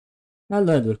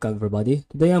Hello and welcome everybody.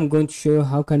 Today I'm going to show you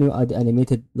how can you add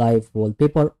animated live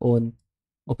wallpaper on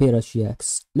Opera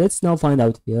GX. Let's now find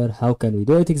out here how can we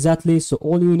do it exactly. So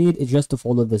all you need is just to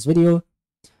follow this video.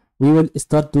 We will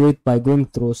start to it by going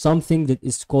through something that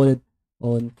is called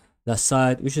on the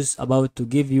side, which is about to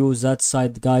give you that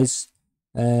side, guys.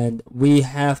 And we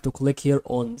have to click here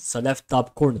on the left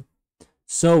top corner.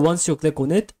 So once you click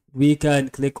on it, we can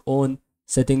click on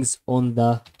settings on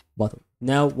the bottom.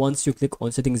 Now once you click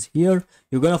on settings here,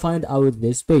 you're gonna find out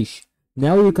this page.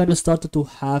 Now you can start to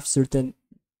have certain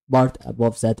part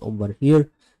above that over here,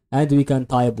 and we can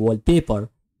type wallpaper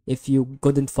if you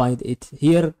couldn't find it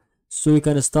here. So you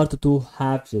can start to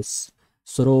have this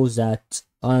through that,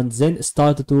 and then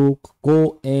start to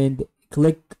go and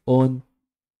click on.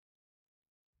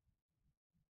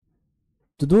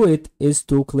 To do it is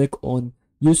to click on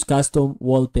use custom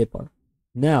wallpaper.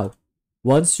 Now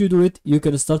once you do it, you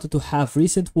can start to have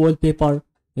recent wallpaper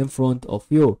in front of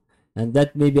you, and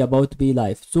that may be about to be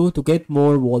live. So to get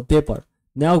more wallpaper,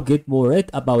 now get more right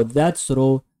about that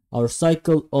through our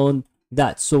cycle on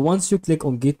that. So once you click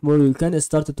on get more, you can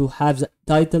start to have the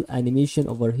title animation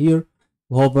over here,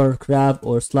 hover, grab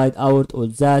or slide out, all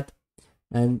that,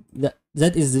 and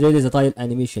that is really the title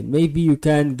animation. Maybe you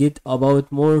can get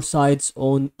about more sites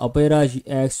on Opera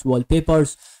GX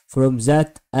wallpapers from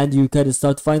that, and you can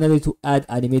start finally to add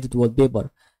animated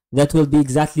wallpaper that will be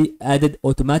exactly added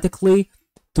automatically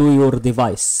to your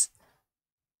device.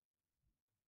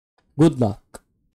 Good luck.